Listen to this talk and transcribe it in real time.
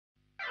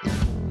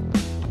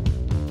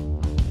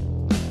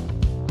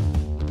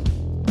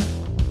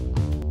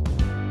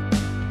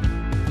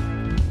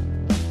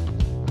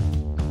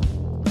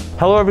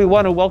Hello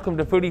everyone and welcome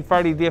to Foodie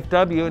Friday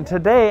DFW, and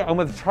today I'm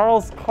with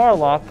Charles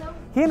Carlock.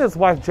 He and his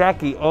wife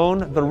Jackie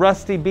own the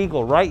Rusty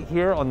Beagle right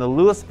here on the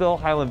Lewisville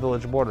Highland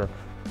Village border.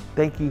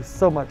 Thank you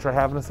so much for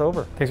having us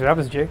over. Thanks for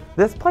having us, Jake.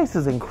 This place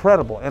is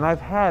incredible, and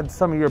I've had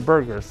some of your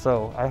burgers,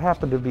 so I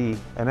happen to be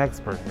an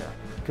expert here.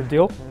 Good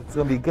deal. It's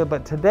going to be good,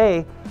 but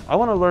today I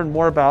want to learn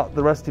more about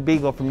the Rusty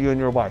Beagle from you and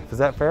your wife. Is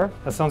that fair?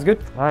 That sounds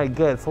good. All right,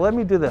 good. So let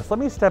me do this. Let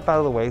me step out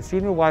of the way so you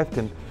and your wife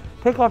can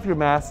take off your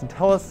masks and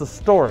tell us the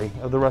story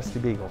of the Rusty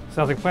Beagle.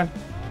 Sounds like a plan.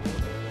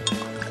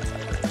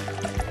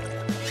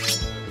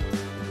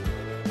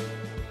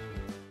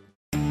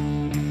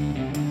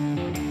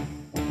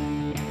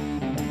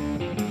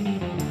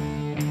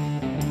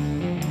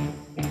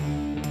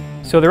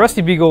 So the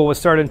Rusty Beagle was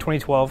started in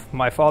 2012.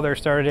 My father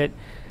started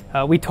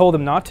it. We told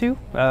him not to.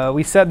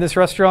 We sat in this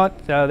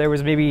restaurant. There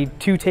was maybe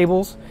 2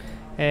 tables,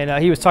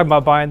 and he was talking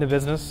about buying the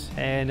business,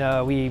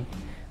 and we,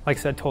 like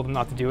I said, told him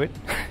not to do it.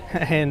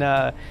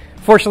 And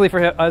fortunately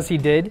for us, he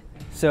did.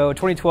 So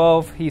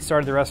 2012, he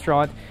started the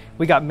restaurant.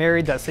 We got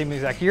married that same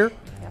exact year.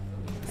 Yep.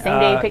 Same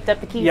day he picked up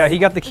the keys. Yeah, he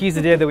got the keys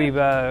the day that we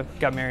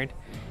got married.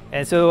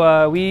 And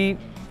so we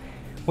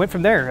went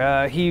from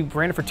there. He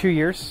ran it for 2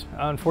 years.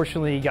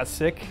 Unfortunately, he got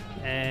sick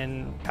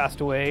and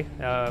passed away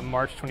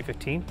March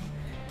 2015.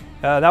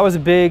 That was a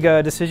big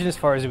decision as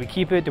far as, do we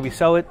keep it, do we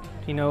sell it,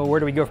 you know, where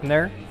do we go from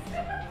there?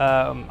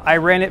 I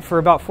ran it for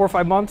about 4 or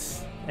 5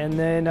 months, and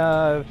then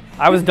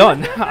I was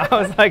done. I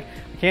was like,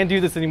 I can't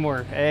do this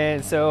anymore.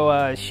 And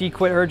so she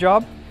quit her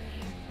job,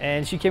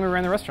 and she came and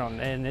ran the restaurant,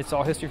 and it's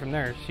all history from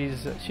there.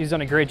 She's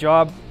done a great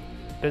job.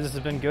 Business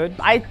has been good.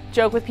 I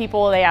joke with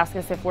people, they ask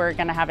us if we're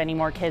gonna have any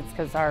more kids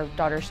because our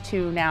daughter's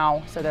 2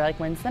 now. So they're like,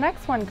 when's the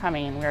next one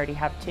coming? We already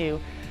have 2.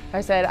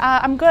 I said,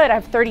 I'm good, I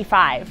have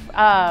 35,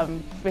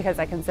 because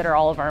I consider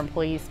all of our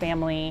employees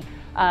family.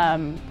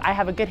 I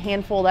have a good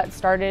handful that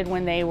started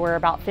when they were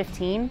about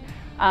 15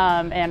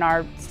 and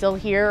are still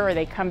here, or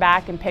they come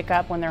back and pick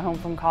up when they're home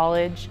from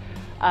college.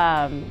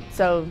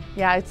 So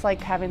yeah, it's like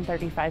having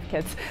 35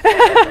 kids.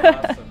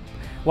 Awesome.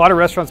 A lot of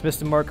restaurants missed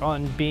the mark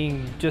on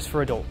being just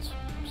for adults.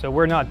 So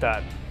we're not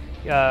that.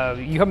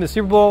 You come to the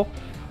Super Bowl,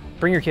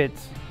 bring your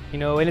kids, you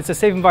know, and it's a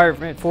safe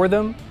environment for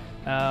them.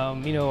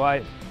 You know,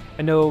 I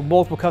know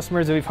multiple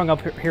customers that we've hung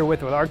up here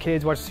with our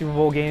kids, watch Super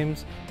Bowl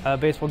games,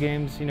 baseball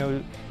games, you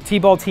know,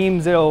 T-ball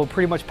teams that'll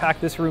pretty much pack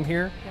this room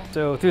here. Yeah.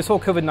 So through this whole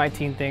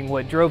COVID-19 thing,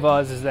 what drove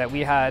us is that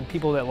we had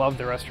people that loved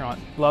the restaurant,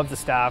 loved the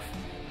staff,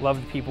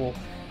 loved the people.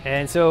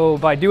 And so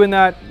by doing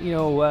that, you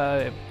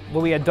know,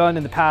 what we had done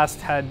in the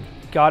past had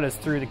got us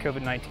through the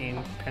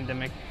COVID-19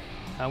 pandemic.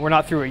 We're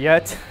not through it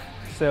yet,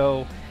 so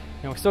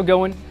you know, we're still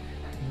going,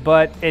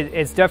 but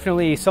it's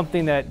definitely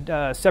something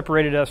that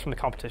separated us from the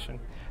competition.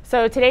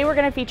 So today we're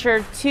going to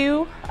feature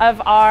 2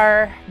 of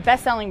our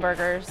best-selling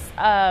burgers.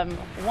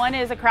 One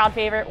is a crowd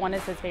favorite, one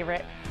is his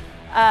favorite.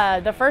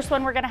 The first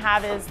one we're going to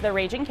have is the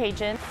Raging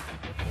Cajun.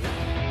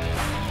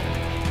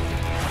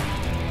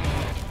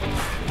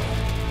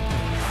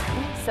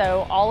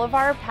 So all of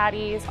our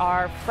patties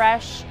are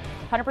fresh,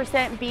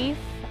 100% beef,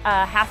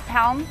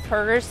 half-pound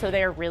burgers, so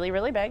they're really,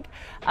 really big.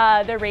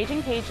 The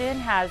Raging Cajun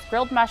has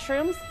grilled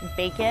mushrooms,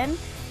 bacon,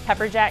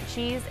 pepper jack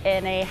cheese,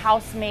 and a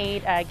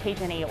house-made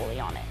Cajun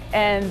aioli on it.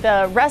 And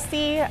the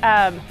Rusty,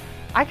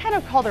 I kind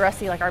of call the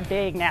Rusty like our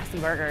big nasty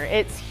burger.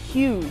 It's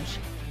huge.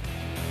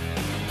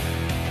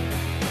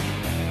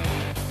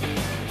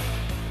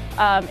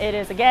 It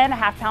is, again, a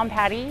half-pound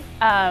patty,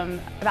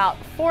 about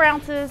 4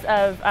 ounces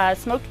of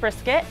smoked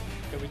brisket,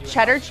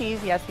 cheddar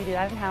cheese, yes, we do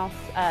that in-house,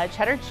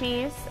 cheddar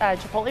cheese,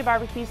 chipotle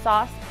barbecue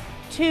sauce,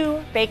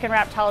 2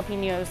 bacon-wrapped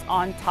jalapenos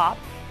on top,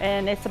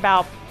 and it's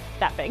about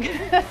that big.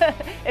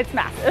 It's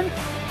massive.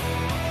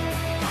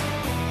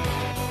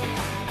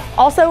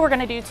 Also, we're going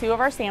to do 2 of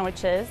our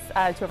sandwiches,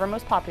 2 of our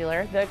most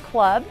popular. The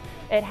Club,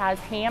 it has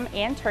ham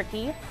and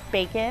turkey,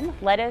 bacon,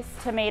 lettuce,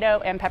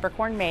 tomato, and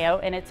peppercorn mayo,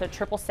 and it's a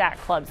triple stack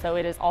club, so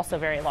it is also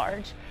very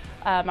large.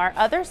 Our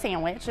other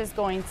sandwich is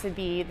going to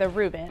be the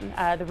Reuben.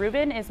 The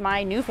Reuben is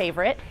my new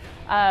favorite.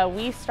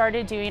 We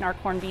started doing our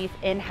corned beef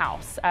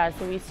in-house.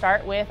 So we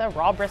start with a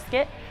raw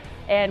brisket,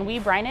 and we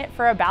brine it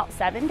for about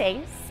 7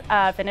 days.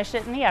 Finish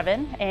it in the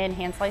oven and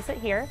hand slice it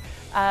here.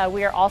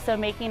 We are also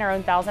making our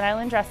own Thousand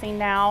Island dressing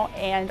now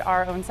and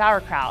our own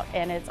sauerkraut,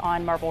 and it's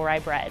on marble rye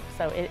bread,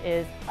 so it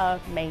is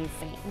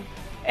amazing.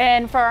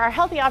 And for our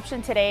healthy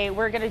option today,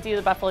 we're going to do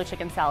the buffalo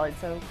chicken salad,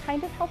 so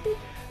kind of healthy.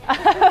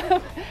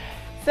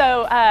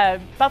 So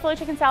buffalo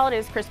chicken salad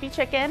is crispy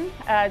chicken,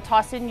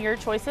 tossed in your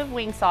choice of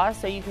wing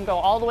sauce, so you can go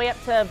all the way up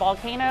to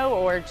volcano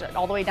or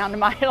all the way down to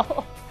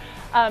mild.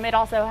 It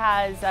also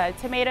has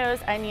tomatoes,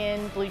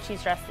 onion, blue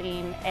cheese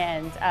dressing,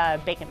 and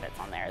bacon bits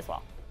on there as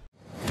well.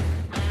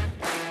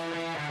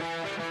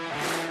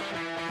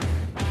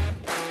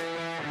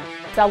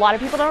 So a lot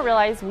of people don't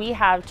realize we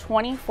have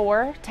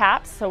 24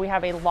 taps, so we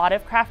have a lot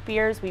of craft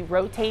beers. We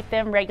rotate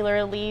them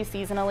regularly,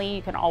 seasonally.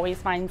 You can always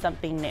find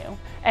something new.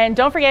 And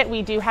don't forget,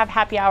 we do have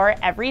happy hour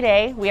every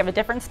day. We have a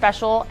different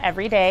special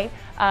every day.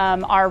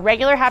 Our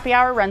regular happy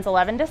hour runs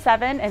 11 to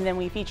 7, and then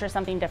we feature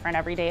something different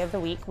every day of the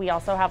week. We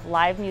also have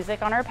live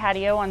music on our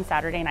patio on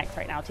Saturday nights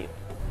right now too.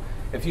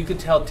 If you could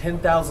tell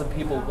 10,000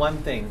 people one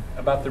thing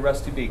about the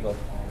Rusty Beagle,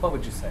 what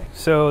would you say?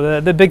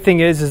 So the big thing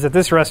is that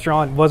this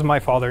restaurant was my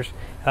father's.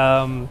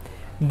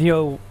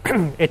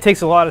 It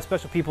takes a lot of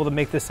special people to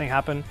make this thing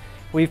happen.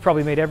 We've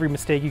probably made every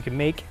mistake you can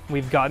make.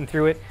 We've gotten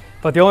through it.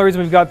 But the only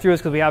reason we've gotten through it is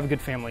because we have a good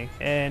family.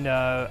 And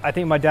I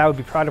think my dad would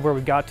be proud of where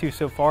we got to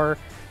so far.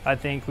 I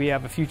think we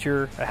have a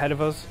future ahead of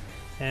us.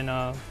 And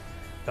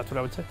that's what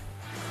I would say.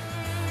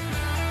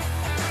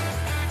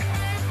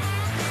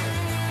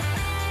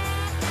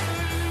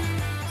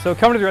 So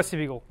come to the Rusty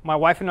Beagle. My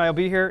wife and I will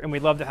be here, and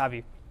we'd love to have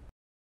you.